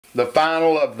the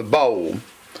final of the bowl.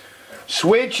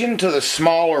 Switching to the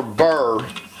smaller burr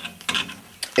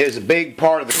is a big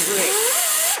part of the trick.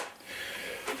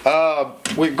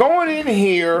 We're going in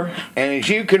here, and as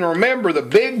you can remember, the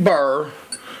big burr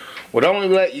would only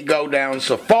let you go down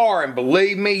so far, and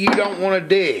believe me, you don't want to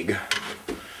dig.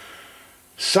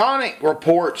 Sonic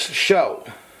reports show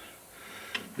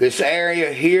this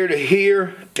area here to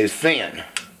here is thin.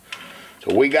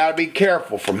 So we got to be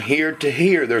careful from here to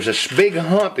here. There's a big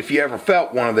hump if you ever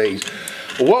felt one of these.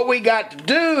 But what we got to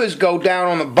do is go down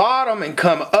on the bottom and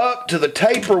come up to the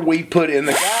taper we put in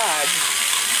the guide.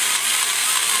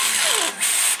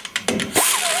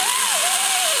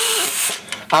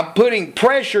 I'm putting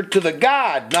pressure to the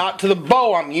guide, not to the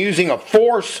bow. I'm using a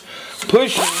force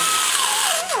pushing.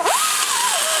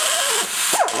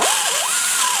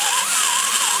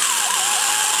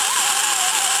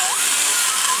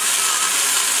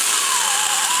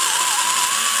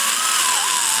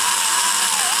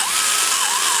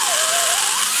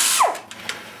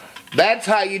 That's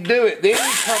how you do it. Then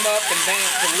you come up and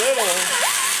dance a little.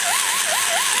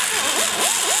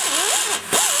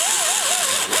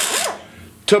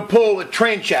 To pull the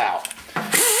trench out.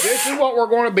 This is what we're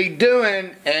going to be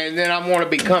doing, and then I'm going to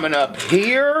be coming up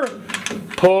here,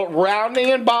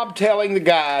 rounding and bobtailing the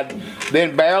guide,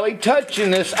 then barely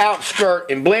touching this outskirt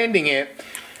and blending it,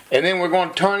 and then we're going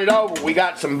to turn it over. We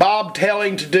got some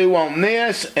bobtailing to do on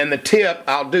this and the tip.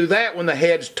 I'll do that when the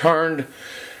head's turned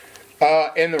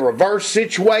in the reverse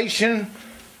situation.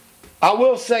 I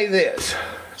will say this.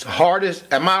 It's the hardest,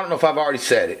 I don't know if I've already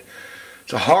said it.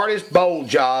 It's the hardest bowl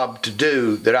job to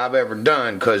do that I've ever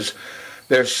done, because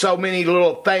there's so many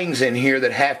little things in here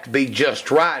that have to be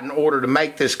just right in order to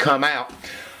make this come out.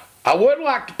 I would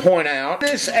like to point out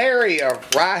this area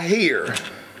right here.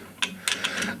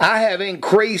 I have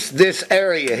increased this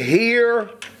area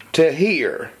here to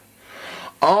here.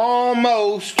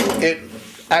 Almost,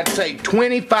 I'd say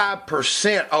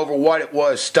 25% over what it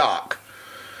was stock.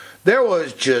 There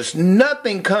was just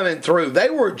nothing coming through. They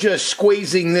were just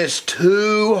squeezing this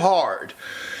too hard.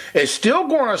 It's still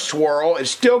going to swirl.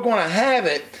 It's still going to have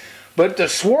it. But the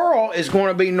swirl is going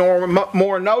to be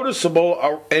more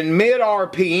noticeable in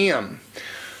mid-RPM.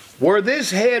 Where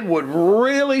this head would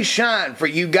really shine for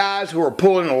you guys who are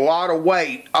pulling a lot of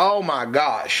weight. Oh my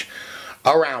gosh.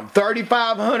 Around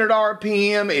 3,500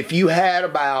 RPM, if you had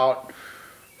about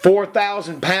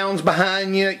 4,000 pounds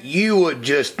behind you, you would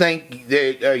just think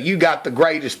that you got the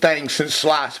greatest thing since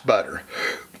sliced butter.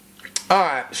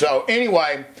 Alright, so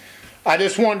anyway, I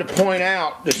just wanted to point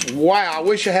out this. Wow, I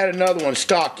wish I had another one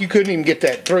stock. You couldn't even get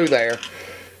that through there.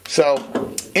 So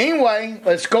anyway,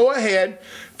 let's go ahead,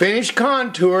 finish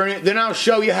contouring it, then I'll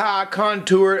show you how I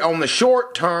contour it on the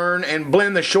short turn and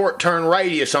blend the short turn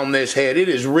radius on this head. It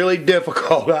is really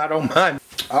difficult, I don't mind.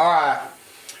 Alright.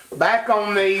 Back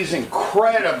on these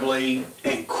incredibly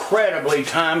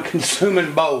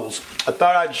time-consuming bowls. I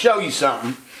thought I'd show you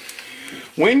something.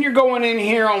 When you're going in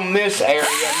here on this area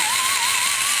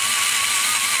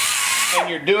and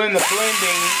you're doing the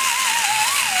blending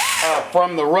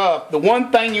from the rough, the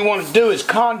one thing you want to do is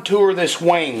contour this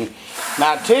wing.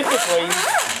 Now typically,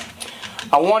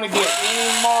 I want to get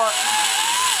any mark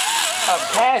of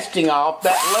casting off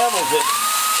that levels it.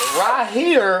 But right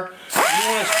here, you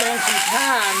want to spend some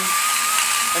time,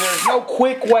 and there's no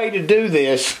quick way to do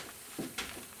this.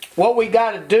 What we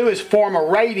got to do is form a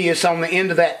radius on the end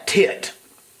of that tit.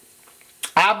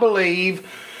 I believe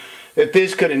that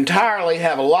this could entirely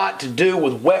have a lot to do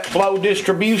with wet flow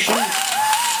distribution.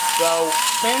 So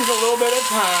spends a little bit of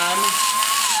time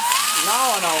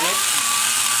gnawing on it.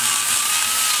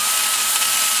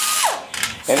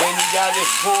 And then you got to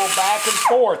just pull back and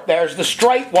forth. There's the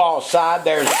straight wall side,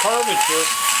 there's curvature.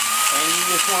 And you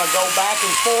just want to go back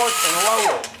and forth and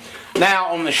roll it. Now,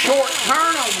 on the short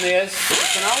turn on this, you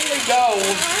can only go.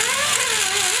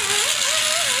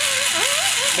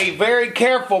 Be very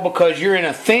careful because you're in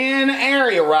a thin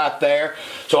area right there.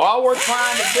 So all we're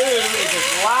trying to do is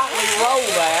just lightly roll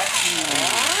that.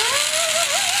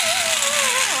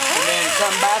 And then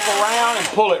come back around and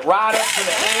pull it right up to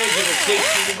the edge of the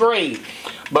 60 degree.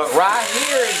 But right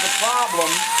here is the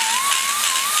problem.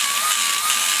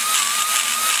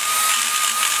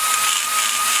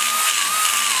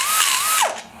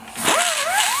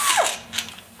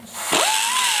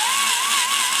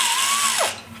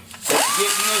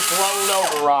 Rolled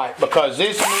over right, because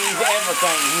this means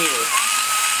everything here.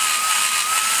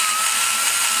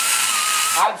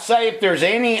 I'd say if there's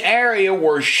any area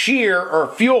where shear or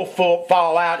fuel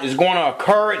fallout is going to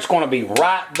occur, it's going to be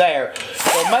right there.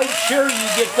 So make sure you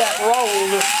get that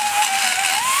rolled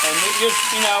And it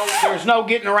just, you know, there's no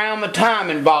getting around the time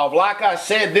involved. Like I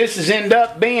said, this has ended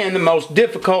up being the most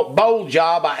difficult bowl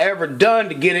job I ever done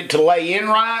to get it to lay in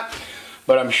right.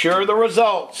 But I'm sure the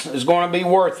results is going to be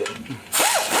worth it.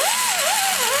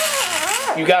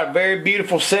 You got a very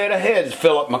beautiful set of heads,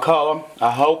 Philip McCullum.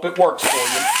 I hope it works for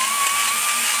you.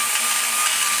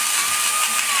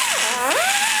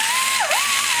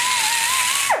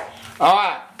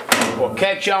 Alright, we'll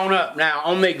catch on up. Now,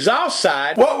 on the exhaust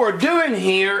side, what we're doing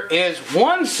here is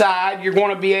one side you're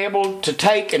going to be able to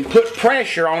take and put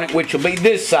pressure on it, which will be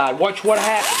this side. Watch what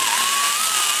happens.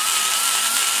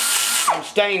 I'm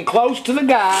staying close to the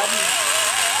guide.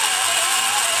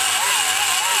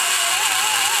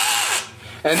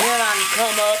 And then I can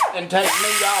come up and take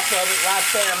meat off of it right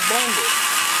there and blend it.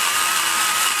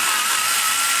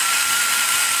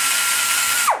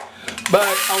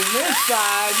 But on this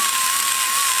side,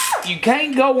 you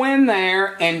can't go in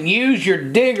there and use your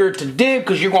digger to dig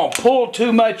because you're going to pull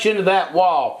too much into that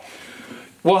wall.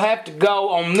 We'll have to go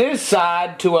on this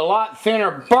side to a lot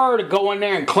thinner burr to go in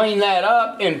there and clean that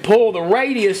up and pull the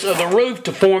radius of the roof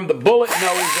to form the bullet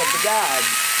nose of the guide.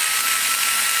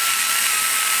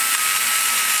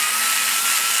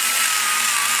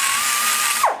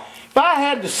 If I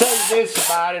had to say this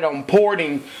about it on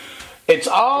porting, it's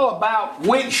all about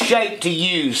which shape to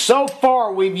use. So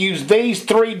far we've used these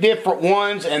 3 different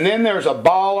ones, and then there's a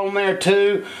ball on there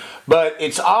too. But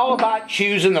it's all about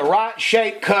choosing the right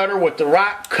shape cutter with the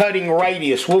right cutting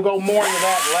radius. We'll go more into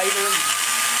that later.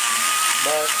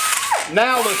 But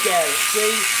now look at it,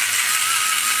 see?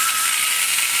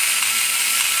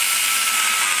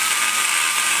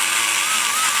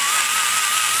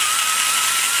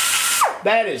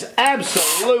 That is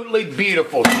absolutely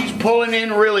beautiful. She's pulling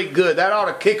in really good. That ought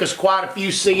to kick us quite a few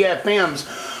CFMs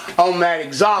on that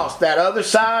exhaust. That other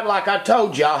side, like I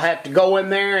told you, I'll have to go in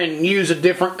there and use a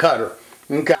different cutter.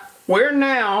 Okay. We're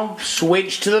now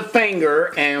switched to the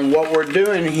finger, and what we're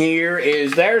doing here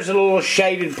is there's a little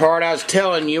shaded part I was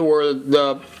telling you where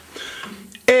the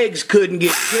eggs couldn't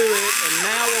get to it, and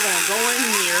now we're going to go in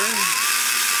here.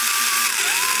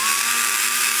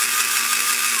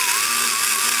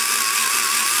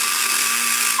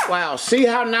 Wow, see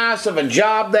how nice of a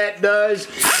job that does?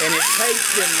 And it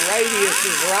takes them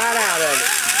radiuses right out of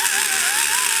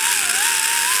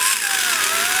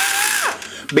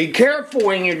it. Be careful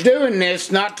when you're doing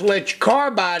this not to let your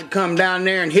carbide come down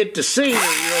there and hit the seam, or you'll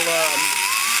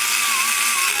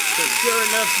for sure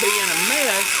enough be in a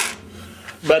mess.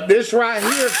 But this right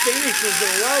here finishes the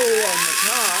roll on the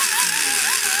top.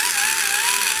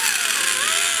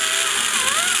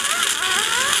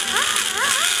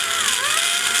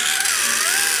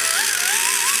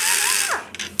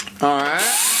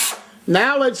 Alright,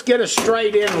 now let's get a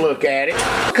straight in look at it.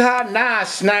 Look how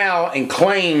nice now and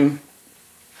clean.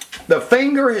 The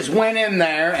finger has went in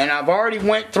there, and I've already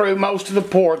went through most of the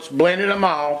ports, blended them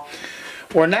all.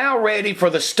 We're now ready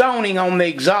for the stoning on the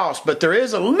exhaust, but there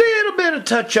is a little bit of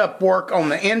touch-up work on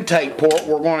the intake port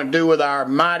we're going to do with our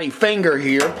mighty finger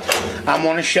here. I'm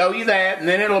going to show you that, and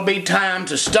then it'll be time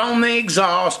to stone the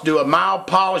exhaust, do a mild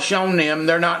polish on them.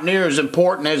 They're not near as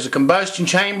important as the combustion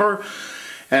chamber.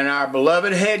 And our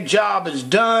beloved head job is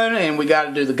done, and we got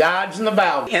to do the guides and the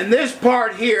valves. And this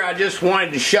part here, I just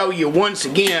wanted to show you once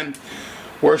again.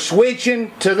 We're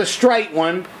switching to the straight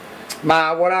one,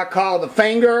 my what I call the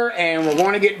finger, and we're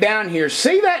going to get down here.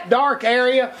 See that dark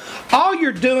area? All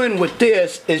you're doing with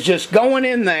this is just going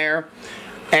in there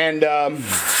and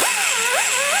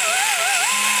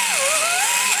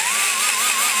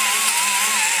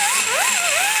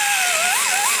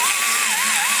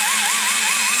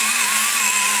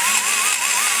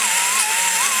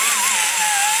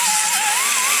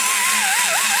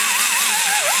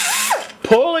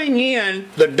pulling in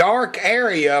the dark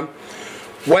area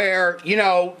where, you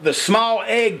know, the small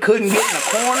egg couldn't get in the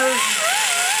corners.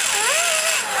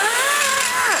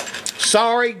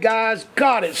 Sorry guys,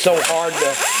 God, it's so hard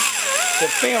to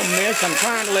film this. I'm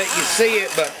trying to let you see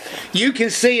it, but you can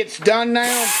see it's done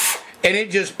now, and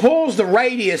it just pulls the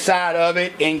radius out of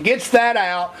it and gets that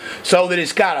out so that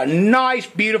it's got a nice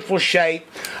beautiful shape.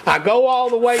 I go all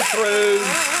the way through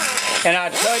and I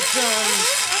touch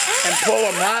them and pull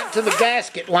them right to the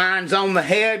gasket lines on the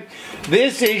head.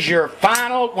 This is your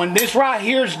final, when this right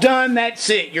here is done, that's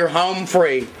it, you're home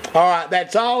free. Alright,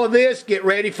 that's all of this. Get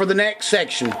ready for the next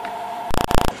section.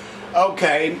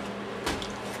 Okay,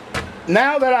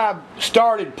 now that I've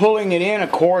started pulling it in,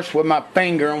 of course, with my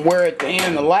finger, and we're at the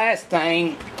end, the last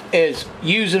thing is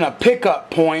using a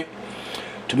pickup point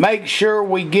to make sure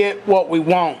we get what we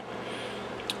want.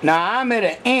 Now I'm at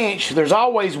 1 inch, there's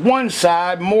always one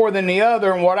side more than the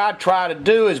other, and what I try to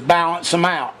do is balance them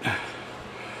out.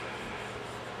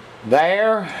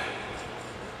 there,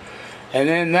 and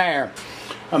then there.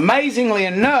 Amazingly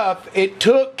enough, it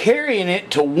took carrying it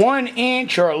to 1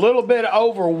 inch or a little bit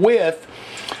over width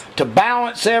to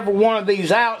balance every one of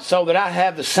these out so that I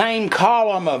have the same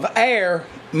column of air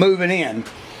moving in.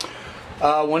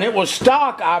 When it was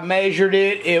stock, I measured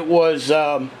it. It was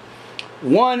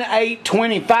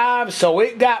 1/825, so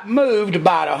it got moved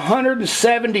about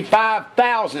 175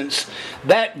 thousandths.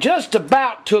 That just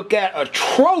about took that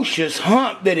atrocious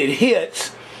hump that it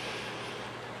hits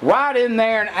right in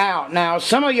there and out. Now,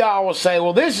 some of y'all will say,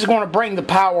 well, this is going to bring the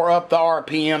power up the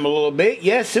RPM a little bit.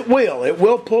 Yes, it will. It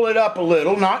will pull it up a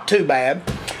little, not too bad.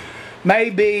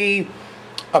 Maybe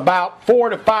about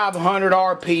 400 to 500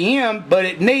 RPM, but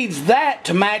it needs that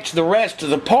to match the rest of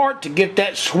the part to get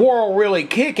that swirl really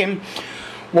kicking,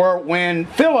 where when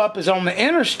Philip is on the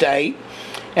interstate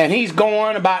and he's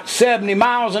going about 70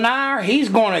 miles an hour, he's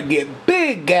going to get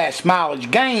big gas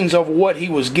mileage gains over what he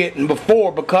was getting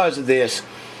before because of this.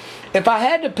 If I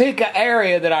had to pick an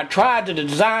area that I tried to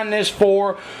design this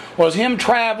for, was him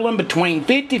traveling between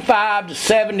 55 to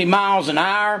 70 miles an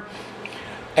hour.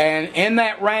 And in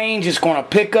that range, it's going to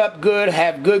pick up good,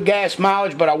 have good gas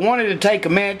mileage. But I wanted to take a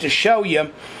minute to show you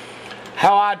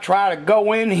how I try to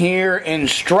go in here and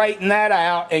straighten that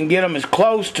out and get them as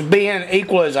close to being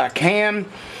equal as I can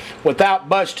without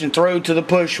busting through to the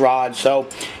push rod. So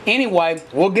anyway,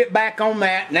 we'll get back on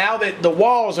that. Now that the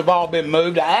walls have all been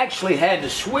moved, I actually had to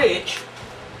switch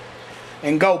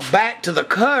and go back to the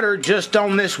cutter just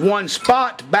on this one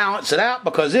spot to balance it out,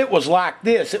 because it was like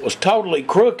this. It was totally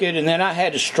crooked, and then I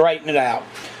had to straighten it out.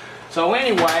 So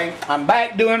anyway, I'm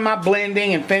back doing my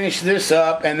blending and finish this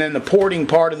up, and then the porting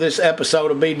part of this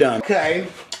episode will be done. Okay,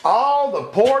 all the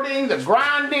porting, the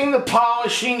grinding, the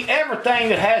polishing, everything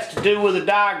that has to do with a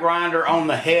die grinder on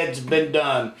the head's been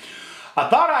done. I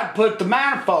thought I'd put the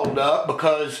manifold up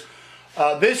because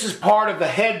this is part of the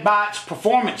Head Bites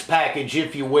performance package,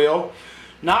 if you will.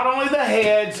 Not only the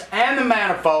heads and the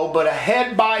manifold, but a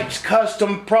Head Bites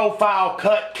custom profile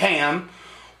cut cam,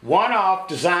 one-off,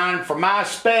 designed for my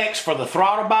specs for the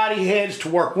throttle body heads to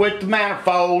work with the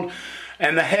manifold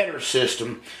and the header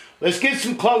system. Let's get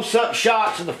some close-up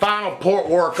shots of the final port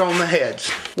work on the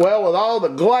heads. Well, with all the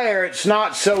glare, it's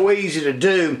not so easy to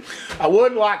do. I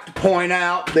would like to point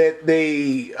out that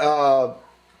the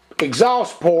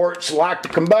exhaust ports, like the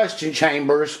combustion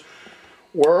chambers,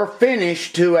 were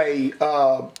finished to a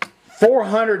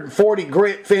 440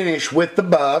 grit finish with the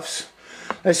buffs.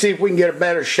 Let's see if we can get a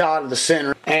better shot of the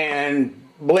center. And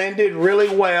blended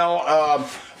really well.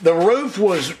 The roof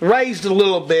was raised a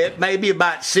little bit, maybe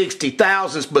about 60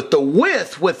 thousandths, but the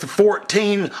width with the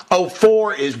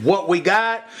 1404 is what we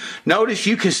got. Notice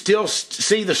you can still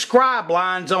see the scribe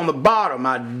lines on the bottom.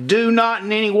 I do not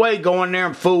in any way go in there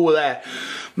and fool with that.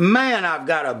 Man, I've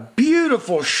got a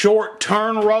beautiful short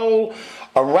turn roll,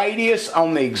 a radius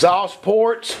on the exhaust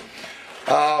ports.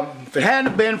 If it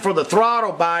hadn't been for the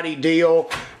throttle body deal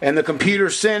and the computer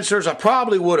sensors, I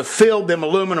probably would have filled them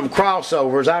aluminum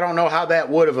crossovers. I don't know how that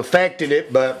would have affected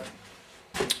it, but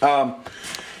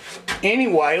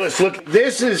anyway, let's look.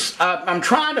 This is, I'm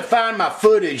trying to find my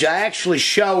footage. I actually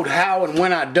showed how and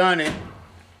when I done it.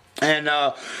 And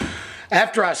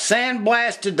after I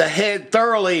sandblasted the head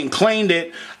thoroughly and cleaned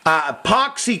it, I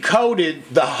epoxy coated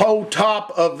the whole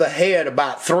top of the head,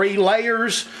 about 3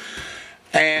 layers.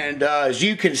 And as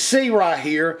you can see right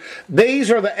here, these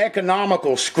are the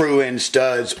economical screw-in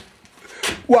studs.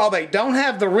 While they don't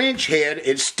have the wrench head,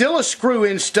 it's still a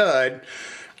screw-in stud.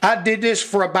 I did this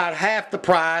for about half the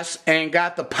price and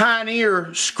got the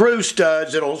Pioneer screw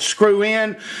studs that'll screw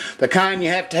in, the kind you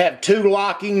have to have 2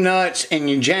 locking nuts and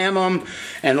you jam them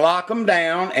and lock them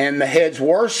down, and the heads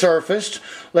were surfaced.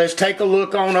 Let's take a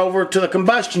look on over to the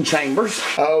combustion chambers.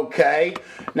 Okay,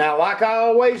 now like I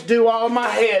always do all my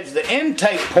heads, the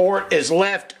intake port is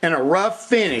left in a rough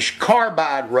finish,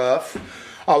 carbide rough.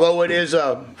 Although it is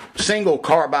a single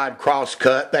carbide cross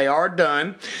cut, they are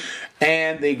done.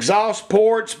 And the exhaust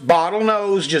ports, bottle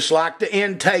nose, just like the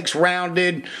intakes,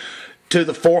 rounded to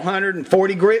the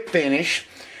 440 grit finish.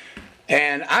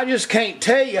 And I just can't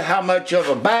tell you how much of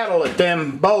a battle that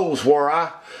them bowls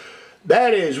were.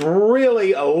 That is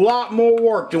really a lot more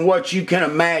work than what you can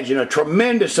imagine. A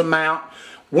tremendous amount.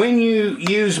 When you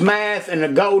use math and the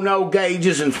go-no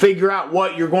gauges and figure out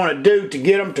what you're going to do to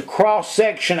get them to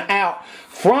cross-section out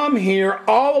from here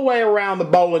all the way around the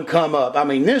bowl and come up. I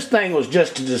mean, this thing was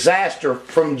just a disaster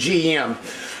from GM.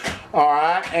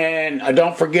 Alright, and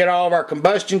don't forget all of our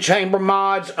combustion chamber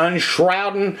mods,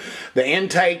 unshrouding the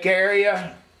intake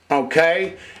area.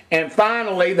 Okay, and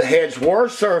finally the heads were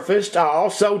surfaced. I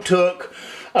also took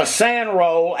a sand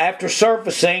roll after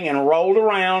surfacing and rolled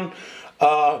around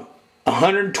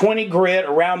 120 grit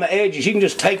around the edges. You can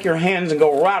just take your hands and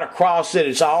go right across it.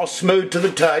 It's all smooth to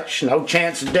the touch, no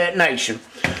chance of detonation.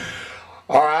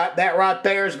 Alright, that right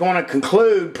there is going to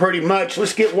conclude pretty much.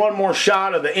 Let's get one more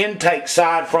shot of the intake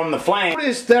side from the flange.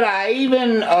 Notice that I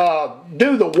even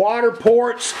do the water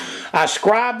ports. I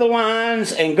scribe the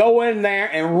lines and go in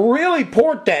there and really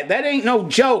port that. That ain't no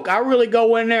joke. I really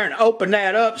go in there and open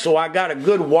that up so I got a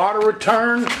good water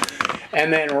return.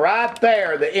 And then right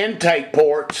there, the intake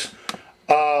ports.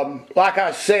 Like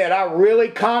I said, I really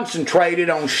concentrated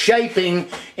on shaping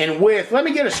and width. Let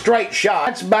me get a straight shot.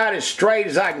 That's about as straight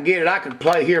as I can get it. I could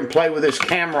play here and play with this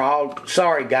camera all.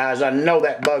 Sorry guys, I know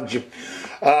that bugs you.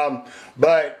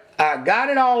 But I got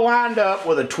it all lined up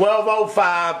with a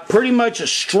 1205, pretty much a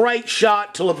straight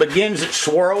shot till it begins its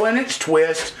swirl and its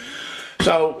twist.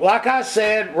 So, like I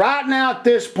said, right now at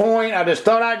this point, I just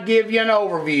thought I'd give you an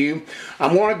overview.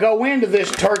 I'm going to go into this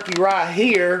turkey right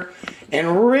here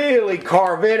and really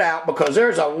carve it out because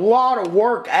there's a lot of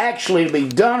work actually to be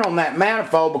done on that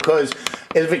manifold because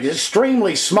it's an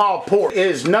extremely small port. It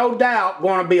is no doubt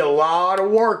going to be a lot of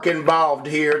work involved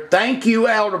here. Thank you,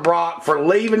 Elderbrock, for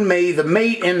leaving me the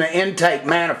meat in the intake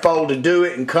manifold to do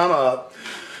it and come up.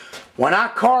 When I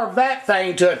carve that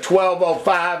thing to a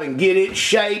 1205 and get its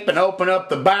shape and open up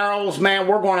the barrels, man,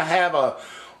 we're going to have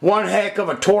one heck of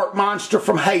a torque monster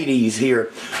from Hades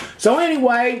here. So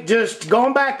anyway, just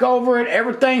going back over it,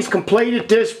 everything's complete at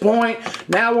this point.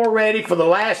 Now we're ready for the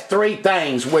last three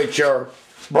things, which are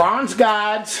bronze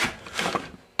guides,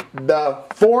 the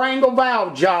 4-angle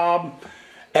valve job,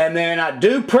 and then I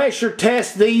do pressure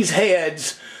test these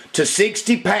heads to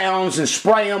 60 pounds and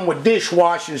spray them with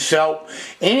dishwashing soap.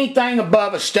 Anything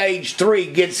above a stage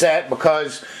 3 gets that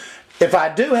because if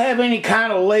I do have any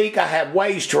kind of leak, I have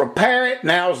ways to repair it.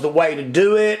 Now's the way to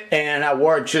do it. And I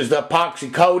work just the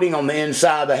epoxy coating on the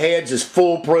inside of the heads is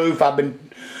foolproof. I've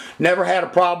never had a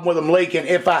problem with them leaking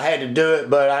if I had to do it,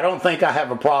 but I don't think I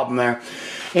have a problem there.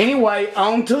 Anyway,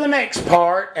 on to the next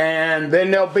part, and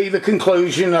then there'll be the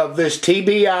conclusion of this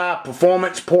TBI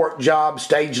performance port job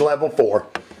stage level 4.